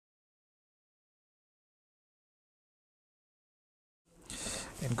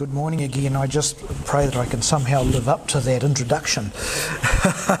And good morning again. I just pray that I can somehow live up to that introduction.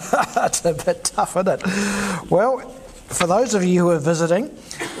 It's a bit tough, isn't it? Well, for those of you who are visiting,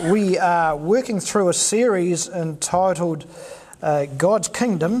 we are working through a series entitled God's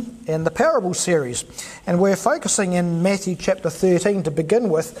Kingdom and the Parable series. And we're focusing in Matthew chapter 13 to begin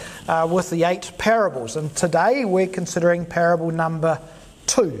with the 8 parables. And today we're considering parable number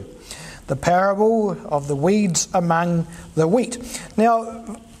 2. The parable of the weeds among the wheat.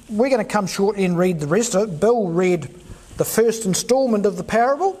 Now, we're going to come shortly and read the rest of it. Bill read the first instalment of the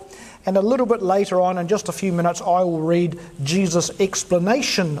parable, and a little bit later on, in just a few minutes, I will read Jesus'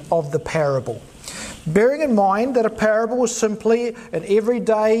 explanation of the parable. Bearing in mind that a parable is simply an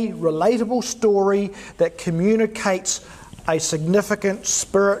everyday, relatable story that communicates a significant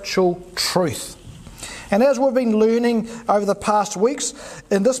spiritual truth. And as we've been learning over the past weeks,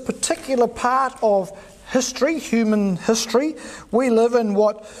 in this particular part of history, human history, we live in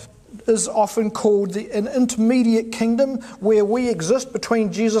what is often called an intermediate kingdom, where we exist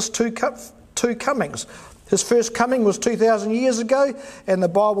between Jesus' two comings. His first coming was 2,000 years ago, and the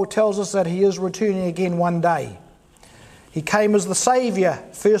Bible tells us that he is returning again one day. He came as the Saviour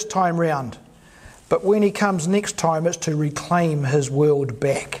first time round, but when he comes next time, it's to reclaim his world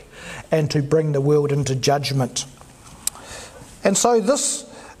back and to bring the world into judgment. And so this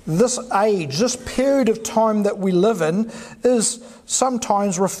age, this period of time that we live in, is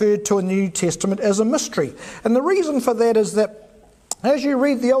sometimes referred to in the New Testament as a mystery. And the reason for that is that as you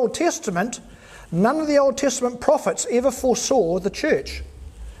read the Old Testament, none of the Old Testament prophets ever foresaw the church.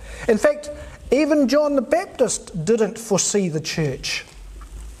 In fact, even John the Baptist didn't foresee the church.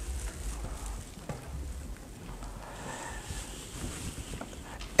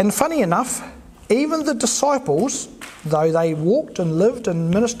 And funny enough, even the disciples, though they walked and lived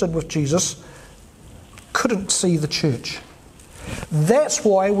and ministered with Jesus, couldn't see the church. That's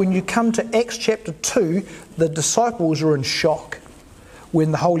why when you come to Acts chapter 2, the disciples are in shock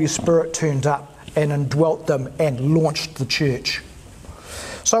when the Holy Spirit turned up and indwelt them and launched the church.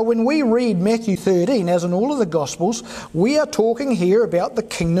 So when we read Matthew 13, as in all of the Gospels, we are talking here about the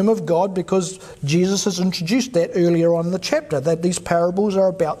kingdom of God because Jesus has introduced that earlier on in the chapter, that these parables are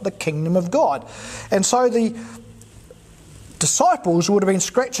about the kingdom of God. And so the disciples would have been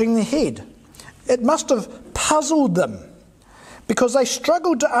scratching their head. It must have puzzled them because they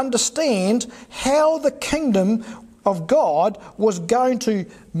struggled to understand how the kingdom of God was going to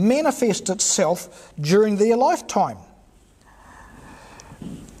manifest itself during their lifetime.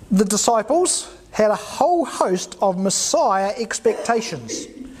 The disciples had a whole host of Messiah expectations,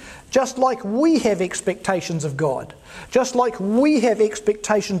 just like we have expectations of God, just like we have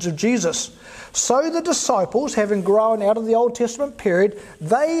expectations of Jesus. So the disciples, having grown out of the Old Testament period,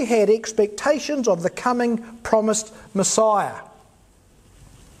 they had expectations of the coming promised Messiah.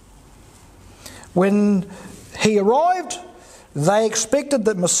 When he arrived, they expected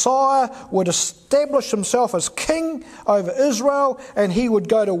that Messiah would establish himself as king over Israel, and he would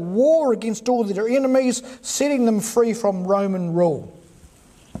go to war against all their enemies, setting them free from Roman rule.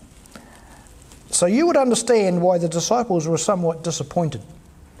 So you would understand why the disciples were somewhat disappointed.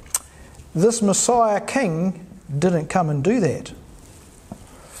 This Messiah king didn't come and do that.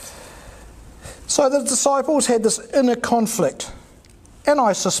 So the disciples had this inner conflict, and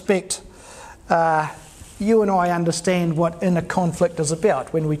I suspect you and I understand what inner conflict is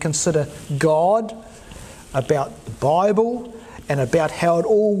about when we consider God, about the Bible, and about how it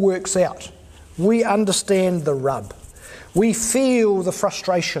all works out. We understand the rub. We feel the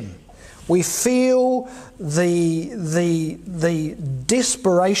frustration. We feel the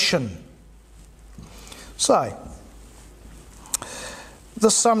desperation. So,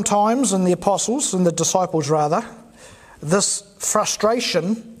 this sometimes in the apostles, and the disciples rather, this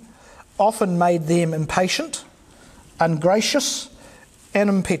frustration often made them impatient, ungracious, and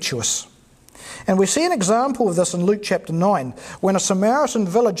impetuous. And we see an example of this in Luke chapter 9, when a Samaritan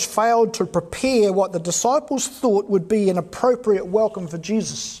village failed to prepare what the disciples thought would be an appropriate welcome for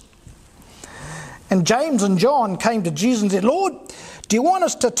Jesus. And James and John came to Jesus and said, "Lord, do you want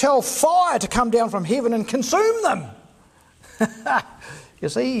us to tell fire to come down from heaven and consume them?" You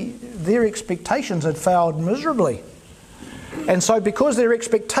see, their expectations had failed miserably. And so because their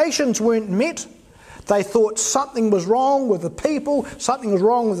expectations weren't met, they thought something was wrong with the people, something was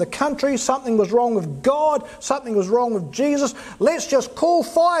wrong with the country, something was wrong with God, something was wrong with Jesus. Let's just call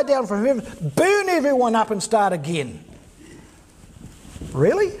fire down from heaven, burn everyone up and start again.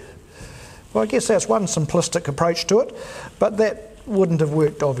 Really? Well, I guess that's one simplistic approach to it, but that wouldn't have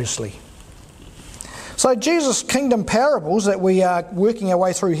worked, obviously. So Jesus' kingdom parables that we are working our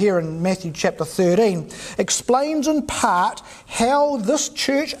way through here in Matthew chapter 13 explains in part how this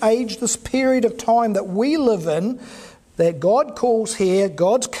church age, this period of time that we live in, that God calls here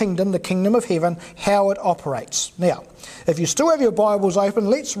God's kingdom, the kingdom of heaven, how it operates. Now, if you still have your Bibles open,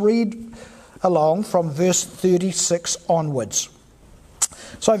 let's read along from verse 36 onwards.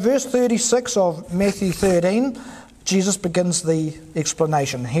 So verse 36 of Matthew 13, Jesus begins the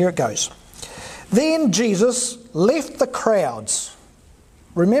explanation. Here it goes. Then Jesus left the crowds.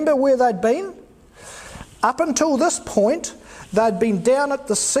 Remember where they'd been? Up until this point, they'd been down at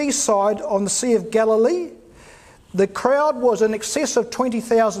the seaside on the Sea of Galilee. The crowd was in excess of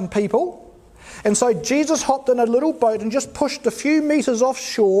 20,000 people. And so Jesus hopped in a little boat and just pushed a few metres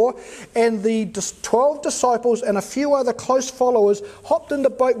offshore, and the 12 disciples and a few other close followers hopped in the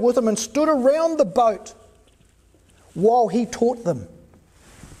boat with him and stood around the boat while he taught them.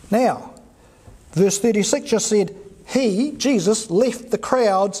 Now, verse 36 just said, he, Jesus, left the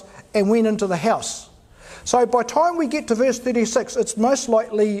crowds and went into the house. So by the time we get to verse 36, it's most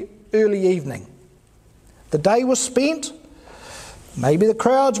likely early evening. The day was spent. Maybe the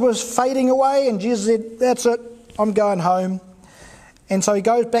crowds was fading away and Jesus said, that's it, I'm going home. And so he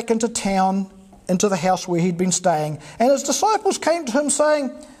goes back into town, into the house where he'd been staying. And his disciples came to him saying,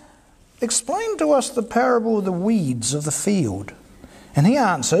 explain to us the parable of the weeds of the field. And he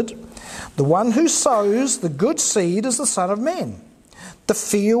answered, the one who sows the good seed is the Son of Man. The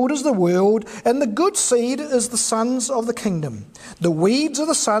field is the world, and the good seed is the sons of the kingdom. The weeds are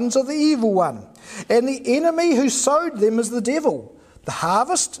the sons of the evil one, and the enemy who sowed them is the devil. The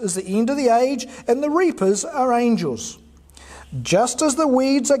harvest is the end of the age, and the reapers are angels. Just as the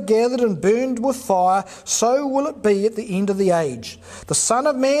weeds are gathered and burned with fire, so will it be at the end of the age. The Son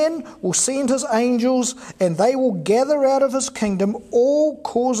of Man will send his angels, and they will gather out of his kingdom all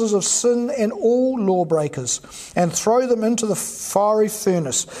causes of sin and all lawbreakers, and throw them into the fiery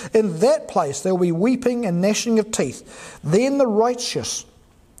furnace. In that place there will be weeping and gnashing of teeth. Then the righteous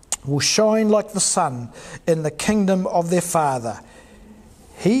will shine like the sun in the kingdom of their Father.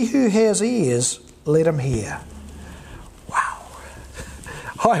 He who has ears, let him hear.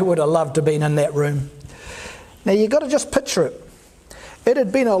 I would have loved to have been in that room. Now you've got to just picture it. It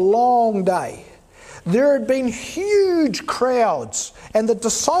had been a long day. There had been huge crowds, and the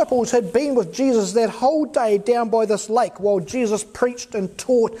disciples had been with Jesus that whole day down by this lake while Jesus preached and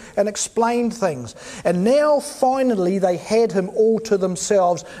taught and explained things. And now finally they had him all to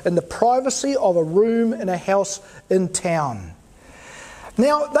themselves in the privacy of a room in a house in town.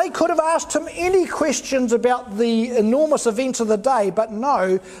 Now, they could have asked him any questions about the enormous events of the day, but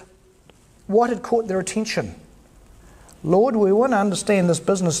no, what had caught their attention? Lord, we want to understand this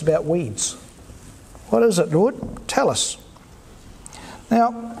business about weeds. What is it, Lord? Tell us.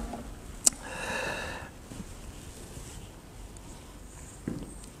 Now,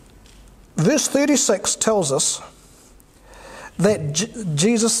 verse 36 tells us that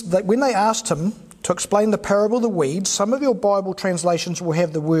Jesus, that when they asked him to explain the parable of the weeds, some of your Bible translations will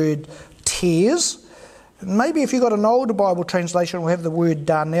have the word tares. Maybe if you've got an older Bible translation, it will have the word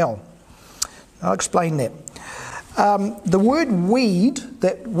Darnel. I'll explain that. The word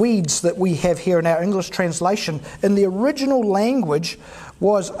weeds that we have here in our English translation, in the original language,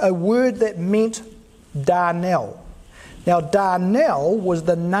 was a word that meant Darnel. Now, Darnel was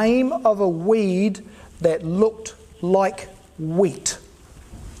the name of a weed that looked like wheat.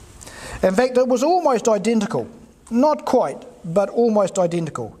 In fact, it was almost identical. Not quite, but almost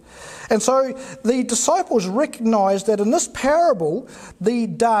identical. And so the disciples recognized that in this parable, the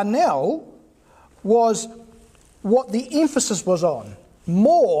darnel was what the emphasis was on,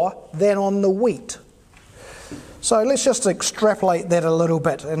 more than on the wheat. So let's just extrapolate that a little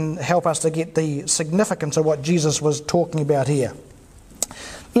bit and help us to get the significance of what Jesus was talking about here.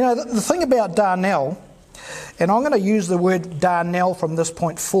 You know, the thing about darnel, and I'm going to use the word Darnel from this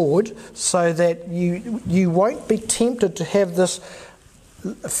point forward so that you won't be tempted to have this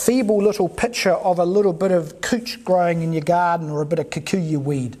feeble little picture of a little bit of cooch growing in your garden or a bit of kikuyu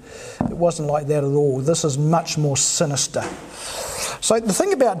weed. It wasn't like that at all. This is much more sinister. So the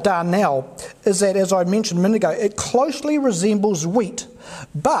thing about Darnel is that, as I mentioned a minute ago, it closely resembles wheat,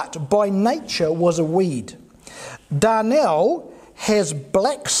 but by nature was a weed. Darnel has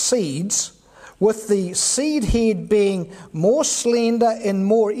black seeds, with the seed head being more slender and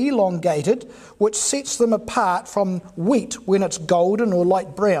more elongated, which sets them apart from wheat when it's golden or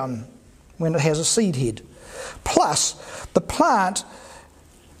light brown, when it has a seed head. Plus, the plant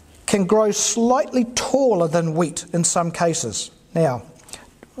can grow slightly taller than wheat in some cases. Now,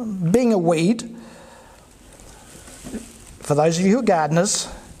 being a weed, for those of you who are gardeners,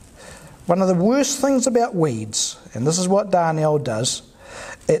 One of the worst things about weeds, and this is what Darnel does,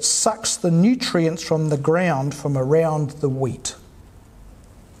 it sucks the nutrients from the ground from around the wheat.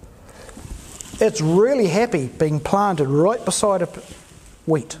 It's really happy being planted right beside a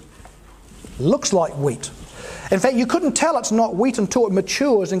wheat. Looks like wheat. In fact, you couldn't tell it's not wheat until it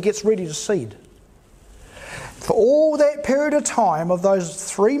matures and gets ready to seed. For all that period of time, of those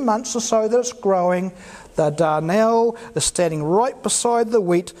 3 months or so that it's growing, the darnel is standing right beside the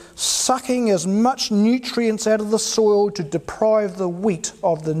wheat, sucking as much nutrients out of the soil to deprive the wheat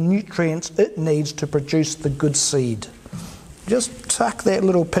of the nutrients it needs to produce the good seed. Just tuck that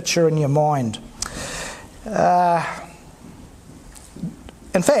little picture in your mind.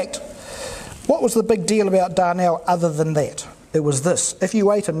 In fact, what was the big deal about darnel other than that? It was this: if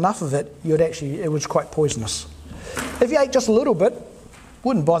you ate enough of it, it was quite poisonous. If you ate just a little bit,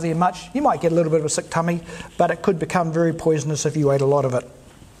 wouldn't bother you much. You might get a little bit of a sick tummy, but it could become very poisonous if you ate a lot of it.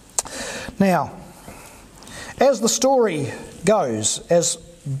 Now, as the story goes, as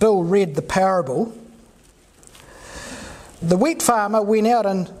Bill read the parable, the wheat farmer went out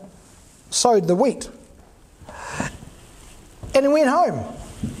and sowed the wheat. And he went home.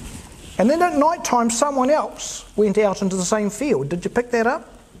 And then at night time, someone else went out into the same field. Did you pick that up?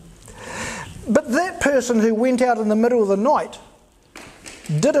 But that person who went out in the middle of the night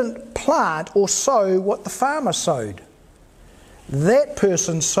didn't plant or sow what the farmer sowed. That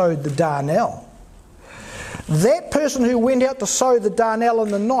person sowed the darnel. That person who went out to sow the darnel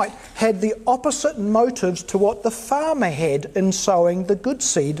in the night had the opposite motives to what the farmer had in sowing the good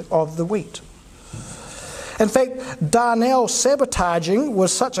seed of the wheat. In fact, darnel sabotaging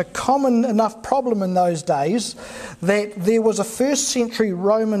was such a common enough problem in those days that there was a 1st century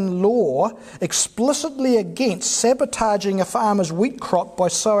Roman law explicitly against sabotaging a farmer's wheat crop by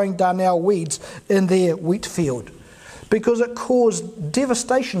sowing darnel weeds in their wheat field, because it caused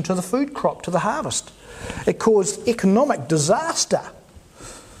devastation to the food crop, to the harvest. It caused economic disaster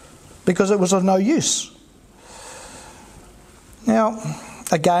because it was of no use. Now,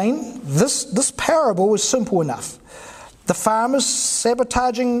 again, this parable was simple enough. The farmers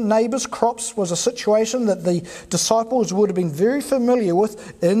sabotaging neighbours' crops was a situation that the disciples would have been very familiar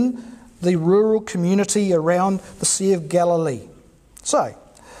with in the rural community around the Sea of Galilee. So,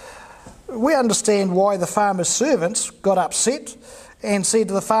 we understand why the farmer's servants got upset and said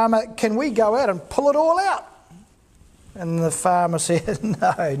to the farmer, "Can we go out and pull it all out?" And the farmer said,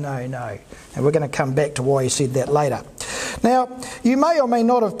 no. And we're going to come back to why he said that later. Now, you may or may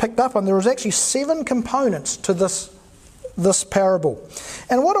not have picked up on there was actually 7 components to this parable.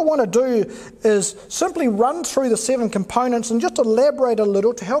 And what I want to do is simply run through the 7 components and just elaborate a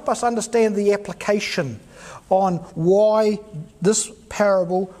little to help us understand the application on why this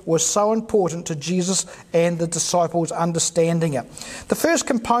parable was so important to Jesus and the disciples understanding it. The first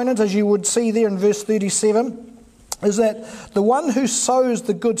component, as you would see there in verse 37, is that the one who sows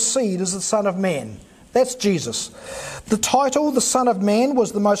the good seed is the Son of Man. That's Jesus. The title, the Son of Man,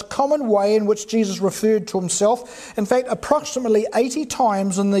 was the most common way in which Jesus referred to himself. In fact, approximately 80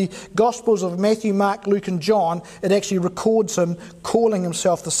 times in the Gospels of Matthew, Mark, Luke and John, it actually records him calling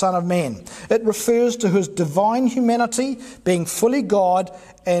himself the Son of Man. It refers to his divine humanity, being fully God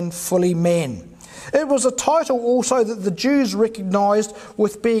and fully man. It was a title also that the Jews recognised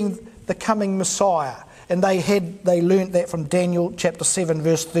with being the coming Messiah. And they learnt that from Daniel chapter 7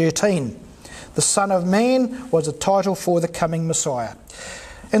 verse 13. The Son of Man was a title for the coming Messiah.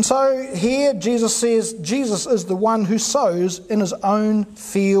 And so here Jesus says Jesus is the one who sows in his own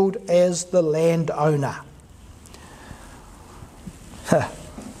field as the landowner.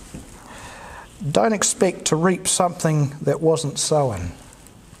 Don't expect to reap something that wasn't sown.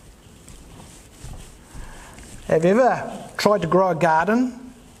 Have you ever tried to grow a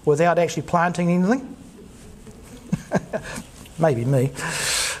garden without actually planting anything? Maybe me.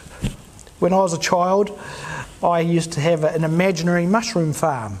 When I was a child, I used to have an imaginary mushroom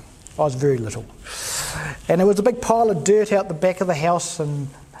farm. I was very little. And there was a big pile of dirt out the back of the house, and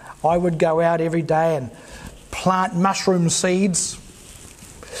I would go out every day and plant mushroom seeds.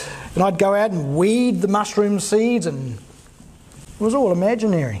 And I'd go out and weed the mushroom seeds, and it was all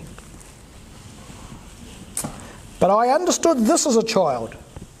imaginary. But I understood this as a child.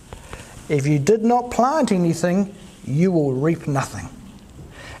 If you did not plant anything, you will reap nothing.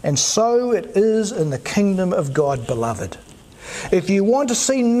 And so it is in the kingdom of God, beloved. If you want to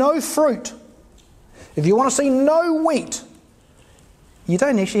see no fruit, if you want to see no wheat, you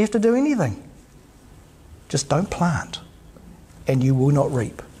don't actually have to do anything. Just don't plant, and you will not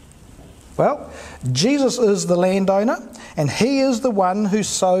reap. Well, Jesus is the landowner, and he is the one who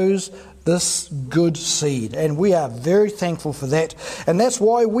sows this good seed. And we are very thankful for that. And that's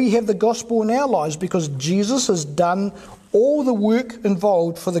why we have the gospel in our lives, because Jesus has done all the work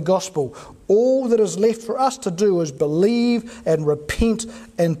involved for the gospel. All that is left for us to do is believe and repent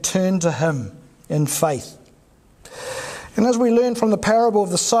and turn to Him in faith. And as we learn from the parable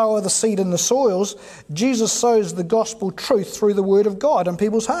of the sower, the seed and the soils, Jesus sows the gospel truth through the word of God in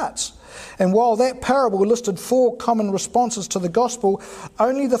people's hearts. And while that parable listed 4 common responses to the gospel,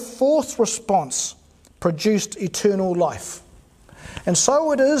 only the 4th response produced eternal life. And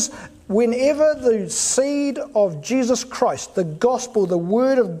so it is whenever the seed of Jesus Christ, the gospel, the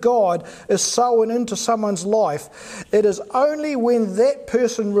word of God, is sown into someone's life, it is only when that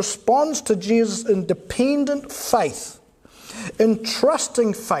person responds to Jesus in dependent faith, in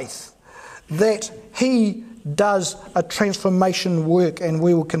trusting faith, that He does a transformation work, and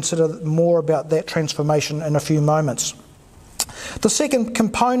we will consider more about that transformation in a few moments. The second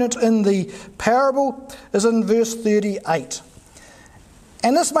component in the parable is in verse 38.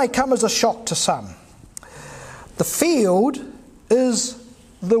 And this may come as a shock to some. The field is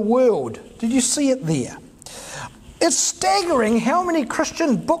the world. Did you see it there? It's staggering how many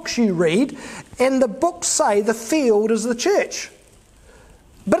Christian books you read, and the books say the field is the church.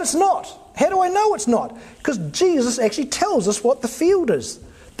 But it's not. How do I know it's not? Because Jesus actually tells us what the field is.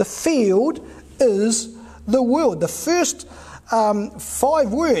 The field is the world. The first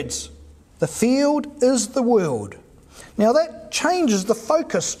 5 words, the field is the world. Now that changes the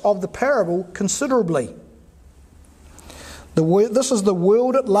focus of the parable considerably. This is the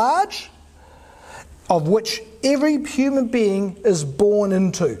world at large, of which every human being is born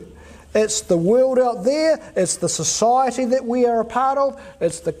into. It's the world out there, it's the society that we are a part of,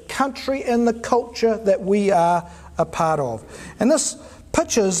 it's the country and the culture that we are a part of. And this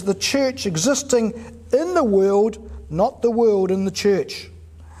pictures the church existing in the world, not the world in the church.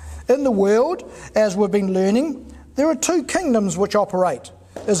 In the world, as we've been learning, there are 2 kingdoms which operate.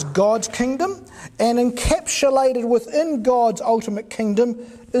 There's God's kingdom, and encapsulated within God's ultimate kingdom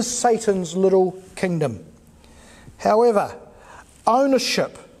is Satan's little kingdom. However,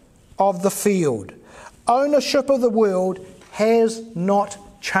 ownership of the field, ownership of the world has not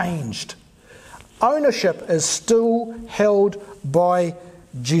changed. Ownership is still held by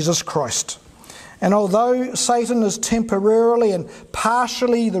Jesus Christ. And although Satan is temporarily and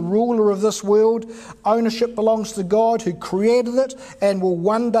partially the ruler of this world, ownership belongs to God, who created it and will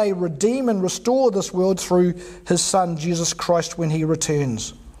one day redeem and restore this world through His Son Jesus Christ when He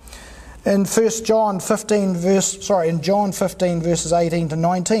returns. In John 15 verses 18 to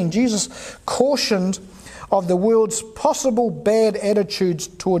 19, Jesus cautioned of the world's possible bad attitudes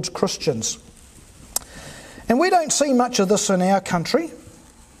towards Christians. And we don't see much of this in our country.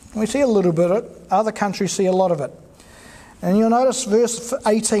 We see a little bit of it. Other countries see a lot of it. And you'll notice verse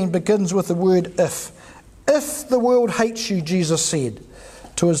 18 begins with the word if. If the world hates you, Jesus said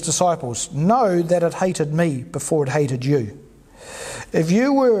to His disciples, know that it hated me before it hated you. If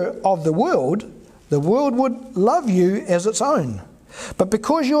you were of the world would love you as its own. But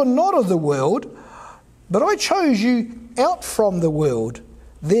because you're not of the world, but I chose you out from the world,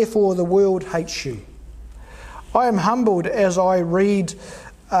 therefore the world hates you. I am humbled as I read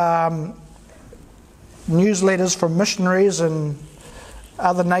newsletters from missionaries in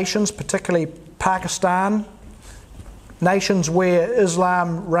other nations, particularly Pakistan, nations where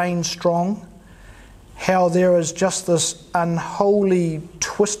Islam reigns strong, how there is just this unholy,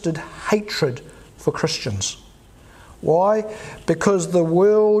 twisted hatred for Christians. Why? Because the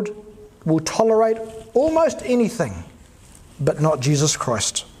world will tolerate almost anything, but not Jesus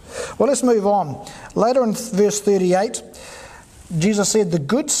Christ. Well, let's move on. Later in verse 38, Jesus said, the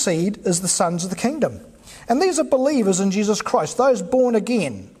good seed is the sons of the kingdom. And these are believers in Jesus Christ, those born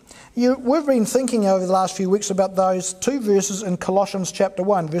again. We've been thinking over the last few weeks about those 2 verses in Colossians chapter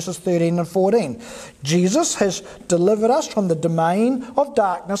 1, verses 13 and 14. Jesus has delivered us from the domain of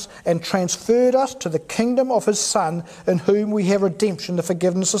darkness and transferred us to the kingdom of His Son, in whom we have redemption, the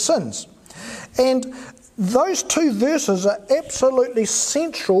forgiveness of sins. And those 2 verses are absolutely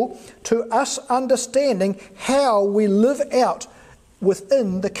central to us understanding how we live out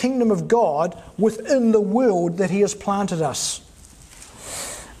within the kingdom of God, within the world that He has planted us.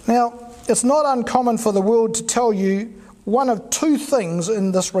 Now, it's not uncommon for the world to tell you one of 2 things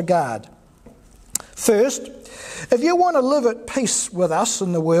in this regard. First, if you want to live at peace with us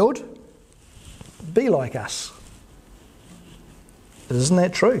in the world, be like us. Isn't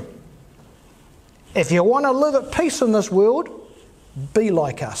that true? If you want to live at peace in this world, be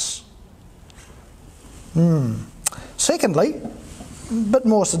like us. Secondly, a bit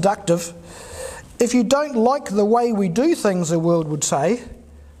more seductive, if you don't like the way we do things, the world would say,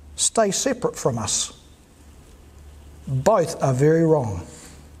 stay separate from us. Both are very wrong.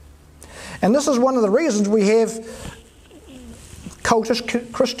 And this is one of the reasons we have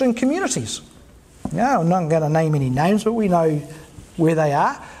cultish Christian communities. Now, I'm not going to name any names, but we know where they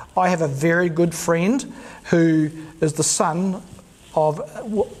are. I have a very good friend who is the son of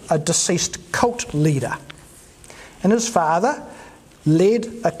a deceased cult leader. And his father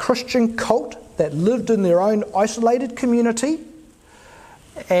led a Christian cult that lived in their own isolated community,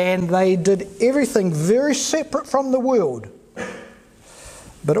 and they did everything very separate from the world.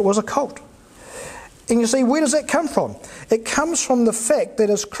 But it was a cult. And you see, where does that come from? It comes from the fact that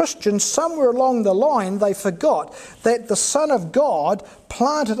as Christians, somewhere along the line, they forgot that the Son of God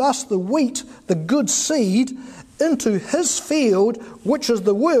planted us, the wheat, the good seed, into His field, which is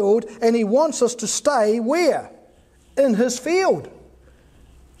the world, and He wants us to stay where? In His field.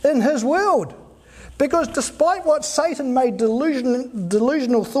 In His world. Because despite what Satan made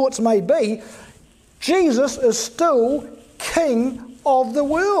delusional thoughts may be, Jesus is still King of the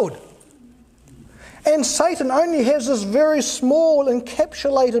world. And Satan only has this very small,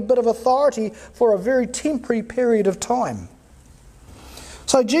 encapsulated bit of authority for a very temporary period of time.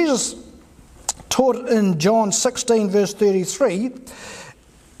 So Jesus taught in John 16 verse 33,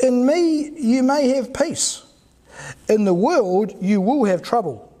 "In me you may have peace. In the world you will have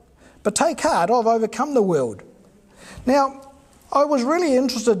trouble. But take heart, I've overcome the world." Now, I was really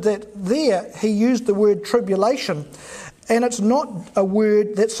interested that there he used the word tribulation, and it's not a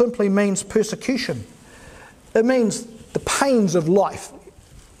word that simply means persecution. It means the pains of life.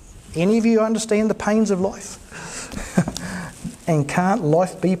 Any of you understand the pains of life? And can't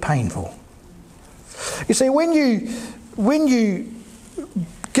life be painful? You see, when you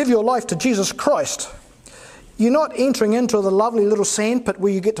give your life to Jesus Christ, you're not entering into the lovely little sandpit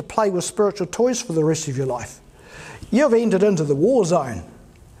where you get to play with spiritual toys for the rest of your life. You've entered into the war zone.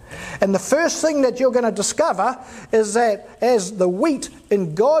 And the first thing that you're going to discover is that as the wheat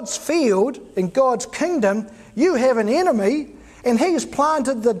in God's field, in God's kingdom, you have an enemy, and he's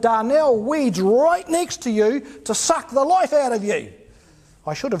planted the Darnel weeds right next to you to suck the life out of you.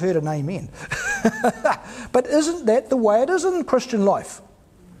 I should have heard an amen. But isn't that the way it is in Christian life?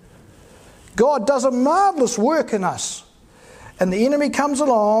 God does a marvellous work in us, and the enemy comes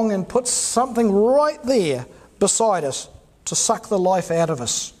along and puts something right there beside us to suck the life out of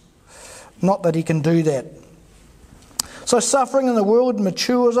us. Not that he can do that. So suffering in the world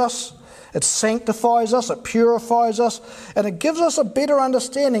matures us, it sanctifies us, it purifies us, and it gives us a better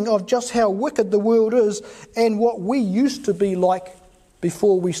understanding of just how wicked the world is and what we used to be like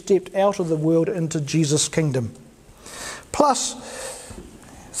before we stepped out of the world into Jesus' kingdom. Plus,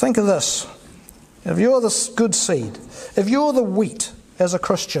 think of this. If you're the good seed, if you're the wheat as a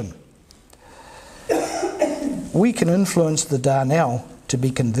Christian, we can influence the Darnel to be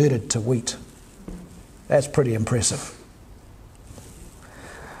converted to wheat. That's pretty impressive.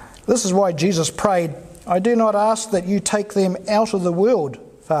 This is why Jesus prayed, "I do not ask that you take them out of the world,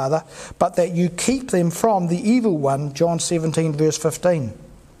 Father, but that you keep them from the evil one," John 17 verse 15.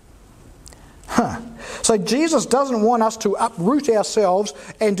 So Jesus doesn't want us to uproot ourselves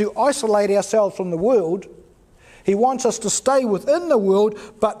and to isolate ourselves from the world. He wants us to stay within the world,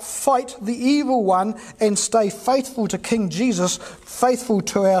 but fight the evil one and stay faithful to King Jesus, faithful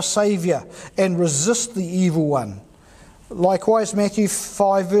to our Saviour, and resist the evil one. Likewise, Matthew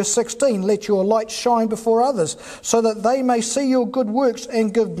 5 verse 16, "Let your light shine before others, so that they may see your good works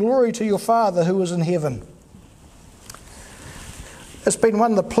and give glory to your Father who is in heaven." It's been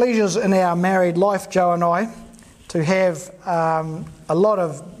one of the pleasures in our married life, Joe and I, to have a lot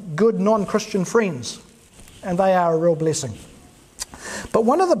of good non-Christian friends, and they are a real blessing. But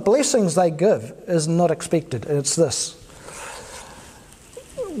one of the blessings they give is not expected, and it's this.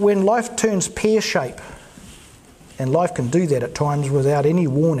 When life turns pear-shaped, and life can do that at times without any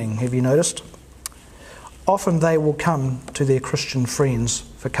warning, have you noticed? Often they will come to their Christian friends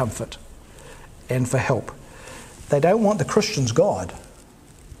for comfort and for help. They don't want the Christian's God,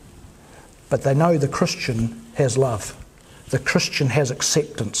 but they know the Christian has love. The Christian has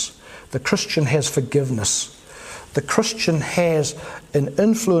acceptance. The Christian has forgiveness. The Christian has an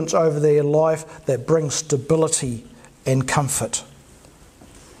influence over their life that brings stability and comfort.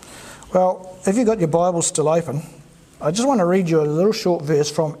 Well, if you've got your Bible still open, I just want to read you a little short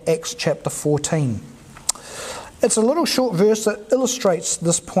verse from Acts chapter 14. It's a little short verse that illustrates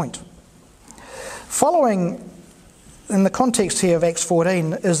this point. Following in the context here of Acts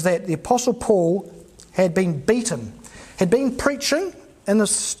 14 is that the Apostle Paul had been beaten, had been preaching in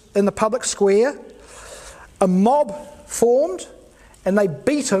the public square. A mob formed and they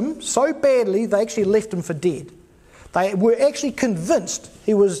beat him so badly they actually left him for dead. They were actually convinced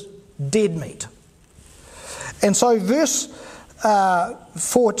he was dead meat. And so verse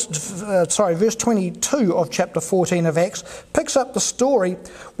 22 of chapter 14 of Acts picks up the story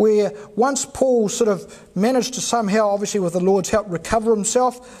where once Paul sort of managed to somehow, obviously with the Lord's help, recover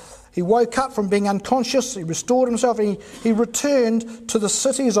himself. He woke up from being unconscious, he restored himself, and he returned to the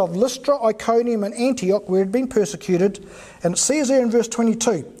cities of Lystra, Iconium and Antioch where he had been persecuted. And it says there in verse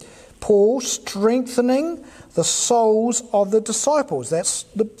 22, Paul strengthening the souls of the disciples. That's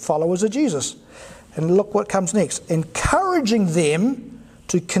the followers of Jesus. And look what comes next. Encouraging them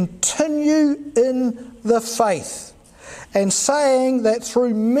to continue in the faith, and saying that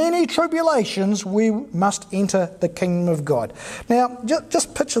through many tribulations we must enter the kingdom of God. Now,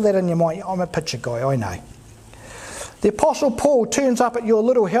 just picture that in your mind. I'm a picture guy, I know. The Apostle Paul turns up at your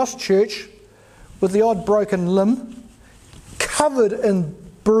little house church with the odd broken limb, covered in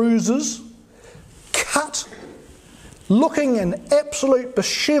bruises, cut, looking an absolute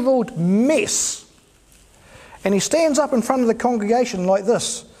dishevelled mess. And he stands up in front of the congregation like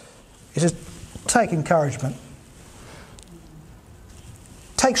this. He says, take encouragement.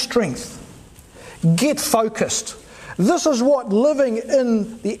 Take strength. Get focused. This is what living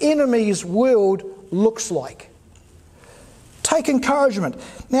in the enemy's world looks like. Take encouragement.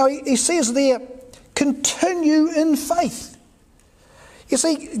 Now he says there, continue in faith. You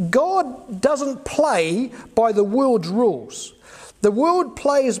see, God doesn't play by the world's rules. The world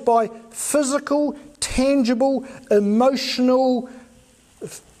plays by physical, tangible, emotional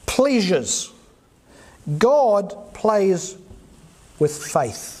pleasures. God plays with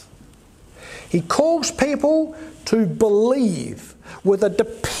faith. He calls people to believe with a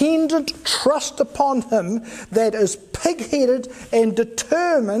dependent trust upon Him that is pig-headed and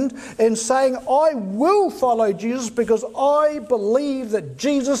determined in saying, I will follow Jesus because I believe that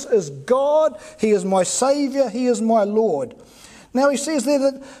Jesus is God, He is my Saviour, He is my Lord. Now he says there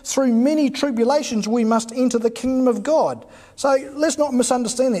that through many tribulations we must enter the kingdom of God. So let's not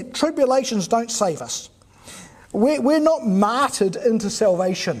misunderstand that. Tribulations don't save us. We're not martyred into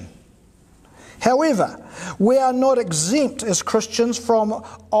salvation. However, we are not exempt as Christians from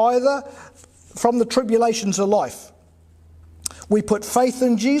the tribulations of life. We put faith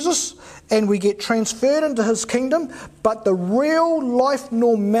in Jesus and we get transferred into His kingdom, but the real life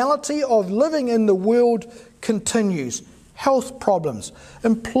normality of living in the world continues. Health problems,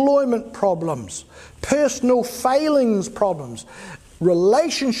 employment problems, personal failings problems,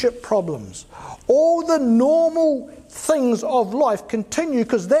 relationship problems, all the normal things of life continue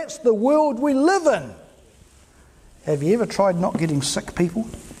because that's the world we live in. Have you ever tried not getting sick, people?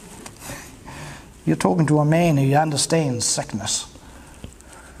 You're talking to a man who understands sickness.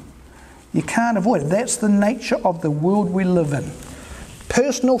 You can't avoid it. That's the nature of the world we live in.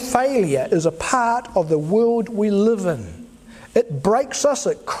 Personal failure is a part of the world we live in. It breaks us,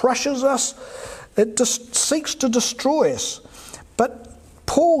 it crushes us, it just seeks to destroy us. But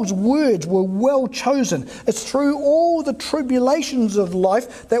Paul's words were well chosen. It's through all the tribulations of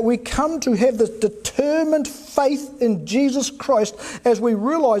life that we come to have this determined faith in Jesus Christ as we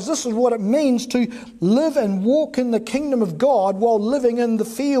realise this is what it means to live and walk in the kingdom of God while living in the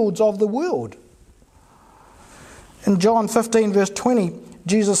fields of the world. In John 15 verse 20,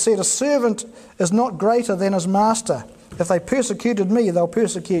 Jesus said, a servant is not greater than his master. If they persecuted me, they'll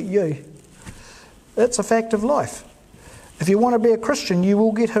persecute you. It's a fact of life. If you want to be a Christian, you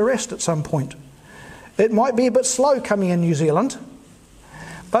will get harassed at some point. It might be a bit slow coming in New Zealand,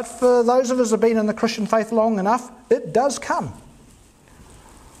 but for those of us who have been in the Christian faith long enough, it does come.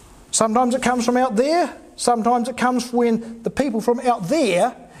 Sometimes it comes from out there, sometimes it comes when the people from out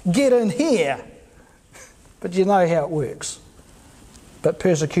there get in here. But you know how it works. But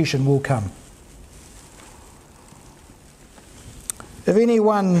persecution will come. If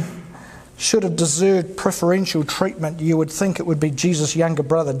anyone should have deserved preferential treatment, you would think it would be Jesus' younger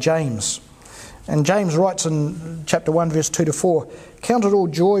brother James. And James writes in chapter 1 verse 2 to 4, count it all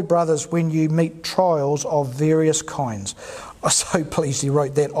joy, brothers, when you meet trials of various kinds. I'm so pleased he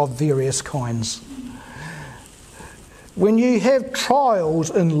wrote that, of various kinds. When you have trials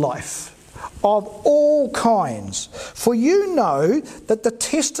in life of all kinds, for you know that the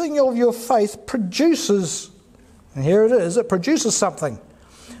testing of your faith produces, and here it is, it produces something.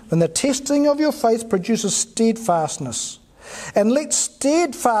 And the testing of your faith produces steadfastness. And let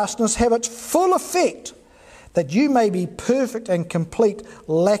steadfastness have its full effect, that you may be perfect and complete,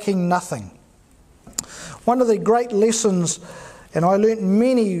 lacking nothing. One of the great lessons, and I learnt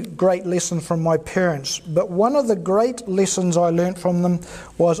many great lessons from my parents, but one of the great lessons I learnt from them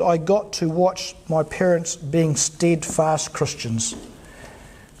was I got to watch my parents being steadfast Christians.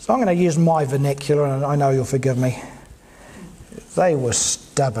 So I'm going to use my vernacular, and I know you'll forgive me. They were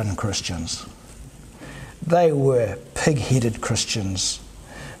stubborn Christians. They were pig-headed Christians.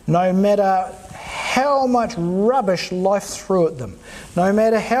 No matter how much rubbish life threw at them, no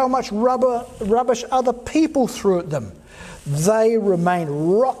matter how much rubbish other people threw at them, they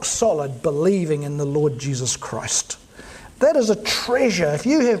remained rock solid believing in the Lord Jesus Christ. That is a treasure. If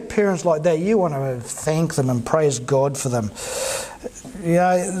you have parents like that, you want to thank them and praise God for them. You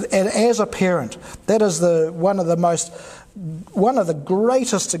know, and as a parent, that is one of the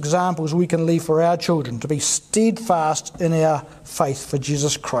greatest examples we can leave for our children, to be steadfast in our faith for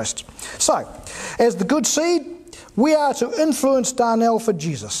Jesus Christ. So, as the good seed, we are to influence Darnel for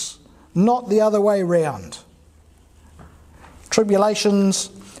Jesus, not the other way round.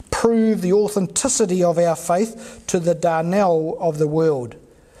 Tribulations prove the authenticity of our faith to the Darnel of the world,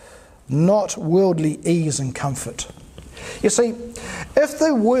 not worldly ease and comfort. You see, if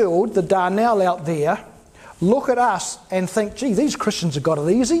the world, the Darnel out there, look at us and think, gee, these Christians have got it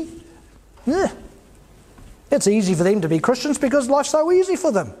easy. Yeah. It's easy for them to be Christians because life's so easy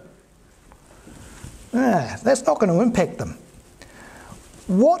for them. Yeah, that's not going to impact them.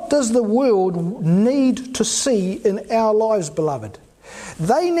 What does the world need to see in our lives, beloved?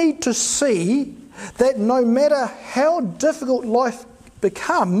 They need to see that no matter how difficult life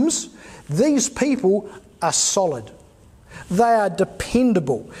becomes, these people are solid. They are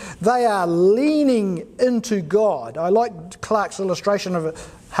dependable. They are leaning into God. I like Clark's illustration of a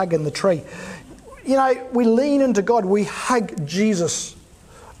hug in the tree. You know, we lean into God. We hug Jesus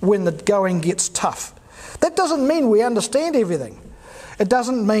when the going gets tough. That doesn't mean we understand everything. It does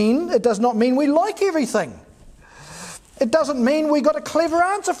not mean we like everything. It doesn't mean we got a clever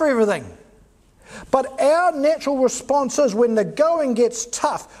answer for everything. But our natural response is when the going gets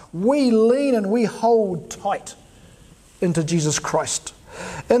tough, we lean and we hold tight into Jesus Christ.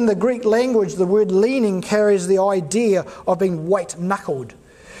 In the Greek language, the word leaning carries the idea of being white-knuckled.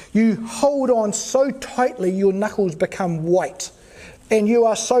 You hold on so tightly your knuckles become white, and you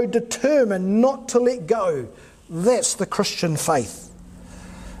are so determined not to let go. That's the Christian faith.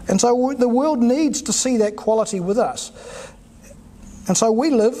 And so the world needs to see that quality with us. And so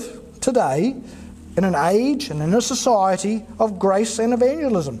we live today in an age and in a society of grace and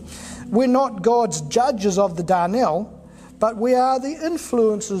evangelism. We're not God's judges of the Darnel, but we are the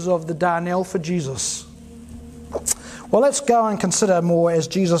influencers of the Darnel for Jesus. Well, let's go and consider more as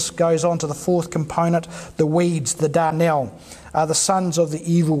Jesus goes on to the fourth component, the weeds, the Darnel, are the sons of the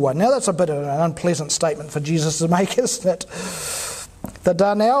evil one. Now that's a bit of an unpleasant statement for Jesus to make, isn't it? The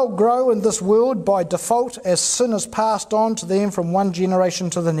Darnel grow in this world by default as sin is passed on to them from one generation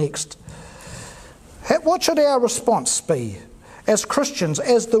to the next. What should our response be? As Christians,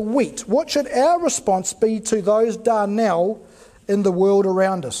 as the wheat, what should our response be to those Darnel in the world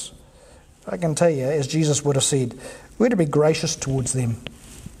around us? I can tell you, as Jesus would have said, we're to be gracious towards them.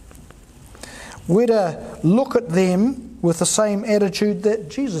 We're to look at them with the same attitude that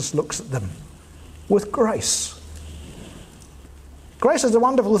Jesus looks at them, with grace. Grace is a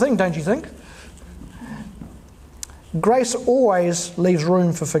wonderful thing, don't you think? Grace always leaves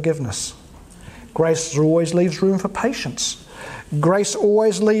room for forgiveness. Grace always leaves room for patience. Grace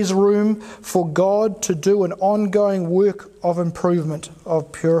always leaves room for God to do an ongoing work of improvement,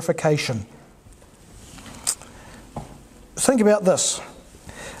 of purification. Think about this.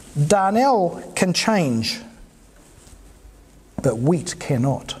 Darnel can change, but wheat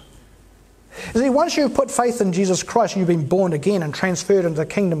cannot. You see, once you've put faith in Jesus Christ and you've been born again and transferred into the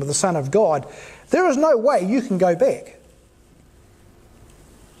kingdom of the Son of God, there is no way you can go back.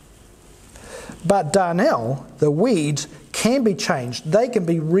 But Darnel, the weeds, can be changed. They can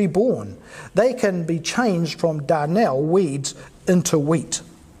be reborn. They can be changed from Darnel, weeds, into wheat.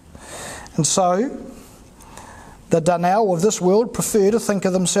 And so, the Darnel of this world prefer to think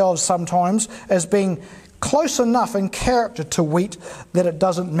of themselves sometimes as being close enough in character to wheat that it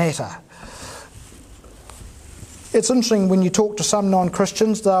doesn't matter. It's interesting when you talk to some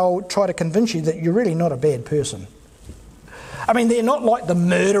non-Christians, they'll try to convince you that you're really not a bad person. I mean, they're not like the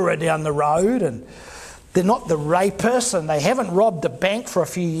murderer down the road, and they're not the rapist, and they haven't robbed a bank for a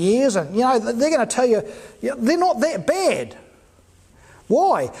few years, and you know, they're going to tell you, they're not that bad.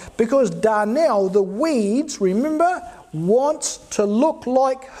 Why? Because Darnel, the weeds, remember, wants to look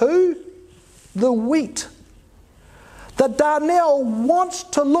like who? The wheat. The Darnel wants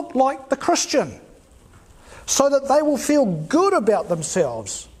to look like the Christian, so that they will feel good about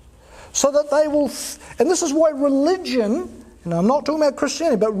themselves, so that they will, and this is why religion, and I'm not talking about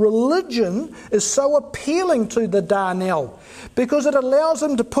Christianity, but religion is so appealing to the Darnel, because it allows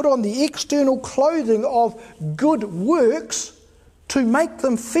them to put on the external clothing of good works to make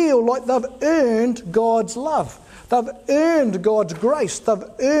them feel like they've earned God's love. They've earned God's grace. They've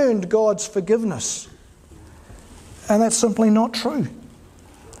earned God's forgiveness. And that's simply not true.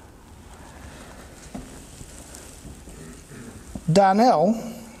 Darnel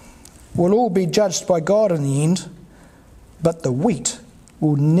will all be judged by God in the end, but the wheat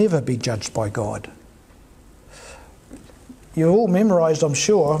will never be judged by God. You've all memorised, I'm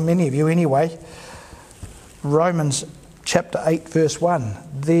sure, many of you anyway, Romans chapter 8 verse 1.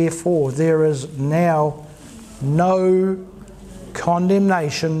 Therefore there is now no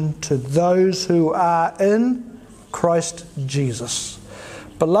condemnation to those who are in Christ Jesus.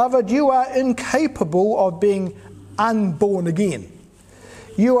 Beloved, you are incapable of being unborn again.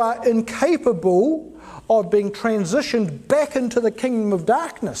 You are incapable of being transitioned back into the kingdom of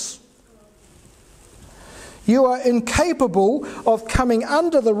darkness. You are incapable of coming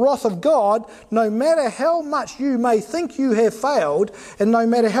under the wrath of God, no matter how much you may think you have failed, and no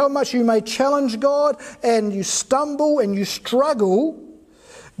matter how much you may challenge God and you stumble and you struggle.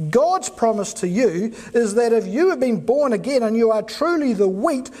 God's promise to you is that if you have been born again and you are truly the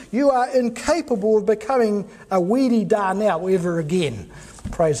wheat, you are incapable of becoming a weedy Darnel ever again.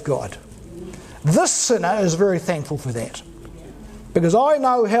 Praise God. This sinner is very thankful for that, because I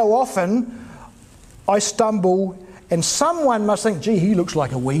know how often I stumble and someone must think, gee, he looks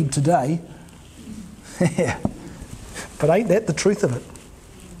like a weed today. But ain't that the truth of it?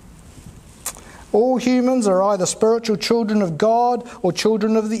 All humans are either spiritual children of God or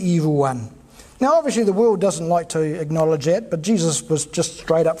children of the evil one. Now obviously the world doesn't like to acknowledge that, but Jesus was just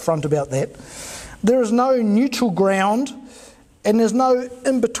straight up front about that. There is no neutral ground and there's no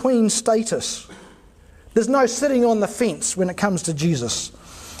in-between status. There's no sitting on the fence when it comes to Jesus.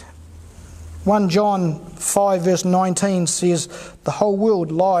 1 John 5 verse 19 says, the whole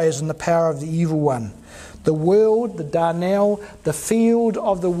world lies in the power of the evil one. The world, the Darnel, the field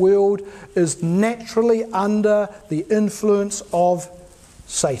of the world is naturally under the influence of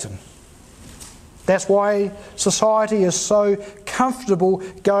Satan. That's why society is so comfortable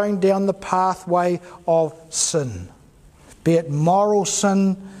going down the pathway of sin. Be it moral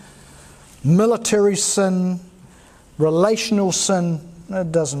sin, military sin, relational sin,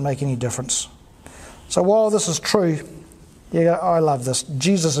 it doesn't make any difference. So while this is true, yeah, I love this.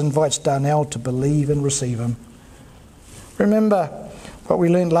 Jesus invites Darnel to believe and receive him. Remember what we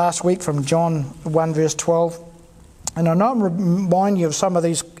learned last week from John 1 verse 12? And I know I'm reminding you of some of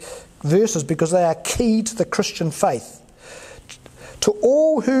these verses because they are key to the Christian faith. To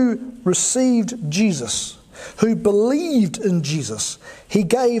all who received Jesus, who believed in Jesus, he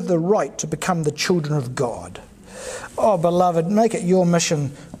gave the right to become the children of God. Oh, beloved, make it your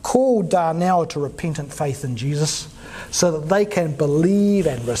mission. Call Darnel to repentant faith in Jesus so that they can believe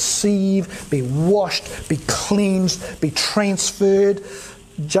and receive, be washed, be cleansed, be transferred.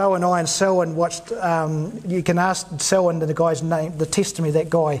 Joe and I and Selwyn watched, you can ask Selwyn the guy's name, the testimony, that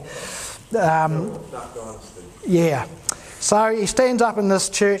guy. Yeah. So he stands up in this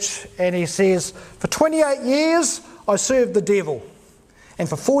church and he says, for 28 years I served the devil, and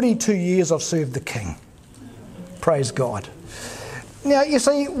for 42 years I've served the King. Praise God. Now, you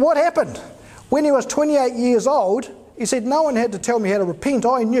see, what happened? When he was 28 years old, he said, no one had to tell me how to repent.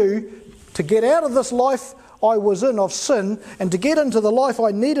 I knew to get out of this life I was in of sin, and to get into the life I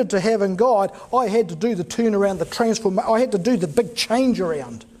needed to have in God, I had to do the turnaround, the transformation. I had to do the big change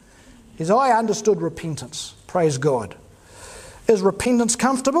around. As I understood repentance. Praise God. Is repentance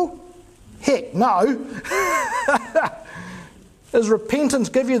comfortable? Heck, no. Does repentance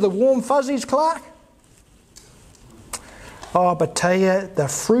give you the warm fuzzies, Clark? Oh, but tell you, the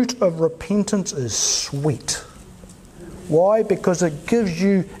fruit of repentance is sweet. Why? Because it gives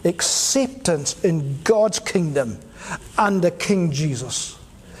you acceptance in God's kingdom under King Jesus.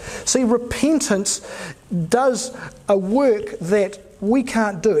 See, repentance does a work that we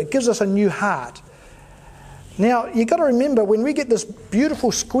can't do. It gives us a new heart. Now, you've got to remember, when we get this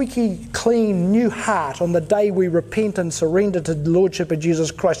beautiful, squeaky, clean, new heart on the day we repent and surrender to the Lordship of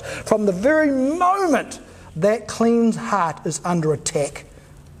Jesus Christ, from the very moment that clean heart is under attack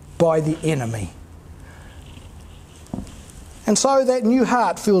by the enemy. And so that new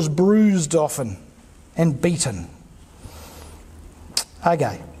heart feels bruised often and beaten.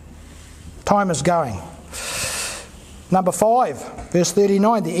 Okay, time is going. Number 5, verse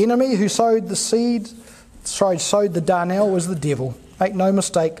 39, the enemy who sowed the darnel was the devil. Make no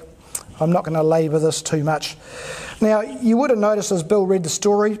mistake, I'm not going to labour this too much. Now, you would have noticed as Bill read the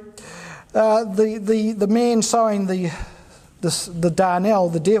story, the man sowing the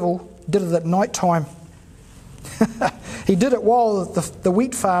darnel, the devil, did it at night time. He did it while the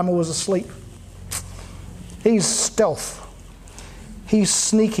wheat farmer was asleep. He's stealth. He's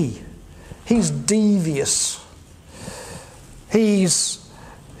sneaky. He's devious.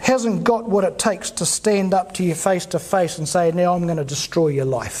 Hasn't got what it takes to stand up to you face to face and say, now I'm going to destroy your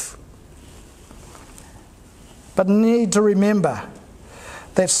life. But you need to remember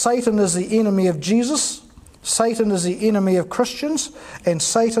that Satan is the enemy of Jesus, Satan is the enemy of Christians, and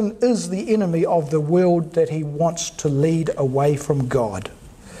Satan is the enemy of the world that he wants to lead away from God.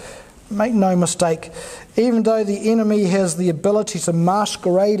 Make no mistake, even though the enemy has the ability to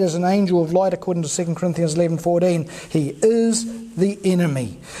masquerade as an angel of light according to 2 Corinthians 11:14, he is the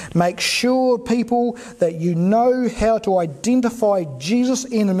enemy. Make sure, people, that you know how to identify Jesus'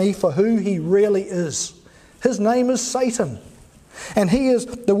 enemy for who he really is. His name is Satan. And he is,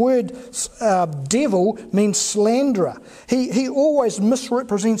 the word devil means slanderer. He always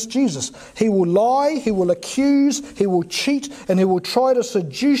misrepresents Jesus. He will lie, he will accuse, he will cheat, and he will try to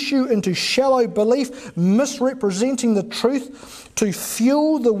seduce you into shallow belief, misrepresenting the truth to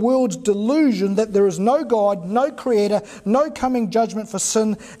fuel the world's delusion that there is no God, no Creator, no coming judgment for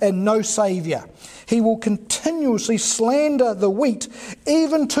sin, and no Saviour. He will continuously slander the wheat,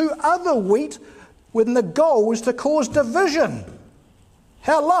 even to other wheat, when the goal is to cause division.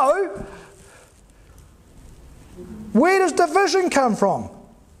 Hello? Where does division come from?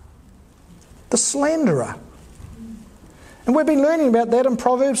 The slanderer. And we've been learning about that in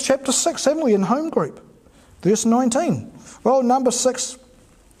Proverbs chapter 6, haven't we, in home group? Verse 19. Well, number 6,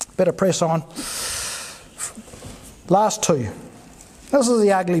 better press on. Last 2. This is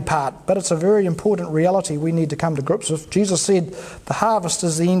the ugly part, but it's a very important reality we need to come to grips with. Jesus said the harvest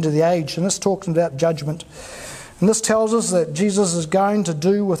is the end of the age, and it's talking about judgment. And this tells us that Jesus is going to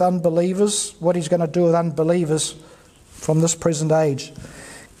do with unbelievers what he's going to do with unbelievers from this present age.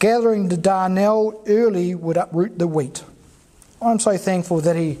 Gathering the Darnel early would uproot the wheat. I'm so thankful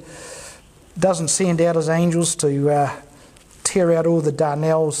that he doesn't send out his angels to tear out all the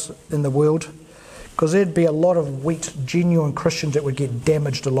Darnels in the world, because there'd be a lot of wheat, genuine Christians that would get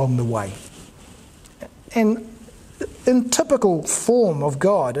damaged along the way. And in typical form of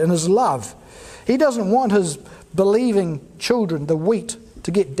God, in his love, he doesn't want his believing children, the wheat,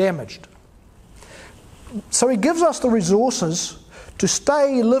 to get damaged. So he gives us the resources to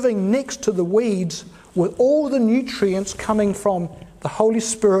stay living next to the weeds with all the nutrients coming from the Holy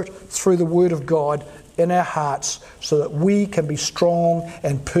Spirit through the Word of God in our hearts, so that we can be strong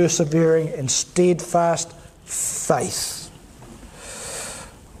and persevering in steadfast faith.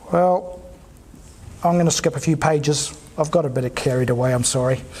 Well, I'm going to skip a few pages. I've got a bit carried away, I'm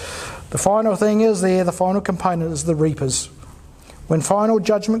sorry. The final thing is there, the final component is the reapers. When final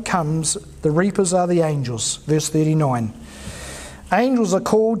judgment comes, the reapers are the angels. Verse 39. Angels are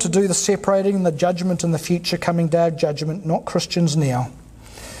called to do the separating, the judgment in the future coming day of judgment, not Christians now.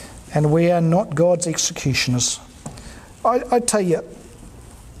 And we are not God's executioners. I tell you,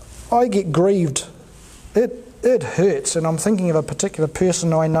 I get grieved. It hurts, and I'm thinking of a particular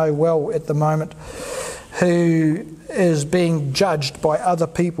person I know well at the moment who is being judged by other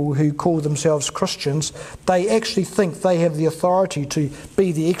people who call themselves Christians. They actually think they have the authority to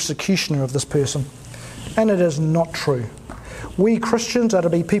be the executioner of this person. And it is not true. We Christians are to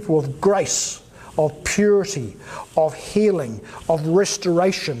be people of grace, of purity, of healing, of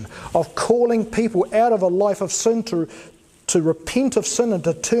restoration, of calling people out of a life of sin to repent of sin and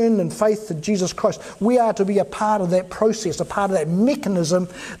to turn in faith to Jesus Christ. We are to be a part of that process, a part of that mechanism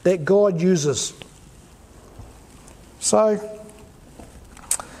that God uses. So,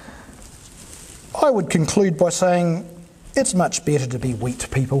 I would conclude by saying it's much better to be wheat,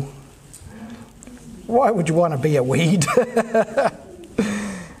 people. Why would you want to be a weed?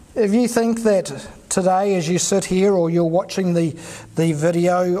 If you think that today, as you sit here or you're watching the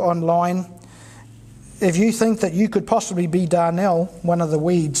video online, if you think that you could possibly be Darnel, one of the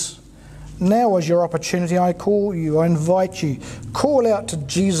weeds, now is your opportunity. I call you, I invite you. Call out to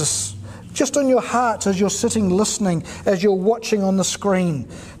Jesus, just in your hearts as you're sitting listening, as you're watching on the screen.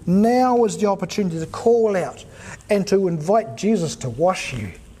 Now is the opportunity to call out and to invite Jesus to wash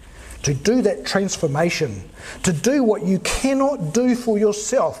you, to do that transformation, to do what you cannot do for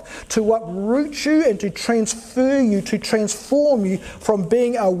yourself, to uproot you and to transfer you, to transform you from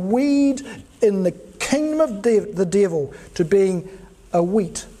being a weed in the kingdom of the devil to being a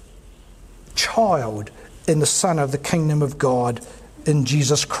wheat child in the Son of the kingdom of God in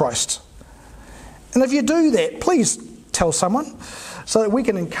Jesus Christ. And if you do that, please tell someone, so that we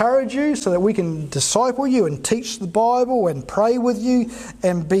can encourage you, so that we can disciple you and teach the Bible and pray with you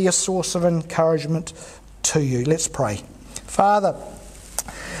and be a source of encouragement to you. Let's pray. Father,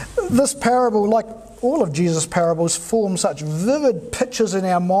 this parable, like all of Jesus' parables, form such vivid pictures in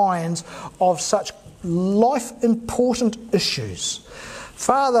our minds of such life-important issues.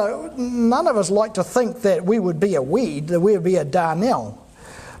 Father, none of us like to think that we would be a weed, that we would be a Darnel.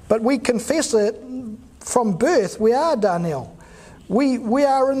 But we confess that from birth we are Darnel. We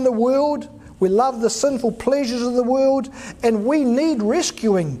are in the world, we love the sinful pleasures of the world, and we need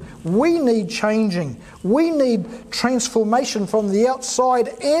rescuing, we need changing, we need transformation from the outside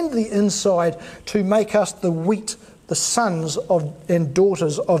and the inside to make us the wheat, the sons of and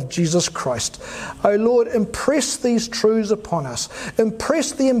daughters of Jesus Christ. Oh Lord, impress these truths upon us.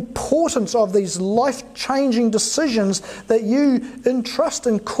 Impress the importance of these life-changing decisions that you entrust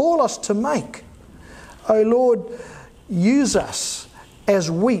and call us to make. Oh Lord, use us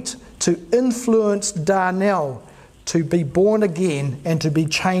as wheat to influence Darnel to be born again and to be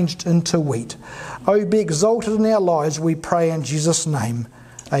changed into wheat. Oh, be exalted in our lives, we pray in Jesus' name.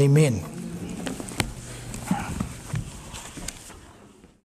 Amen.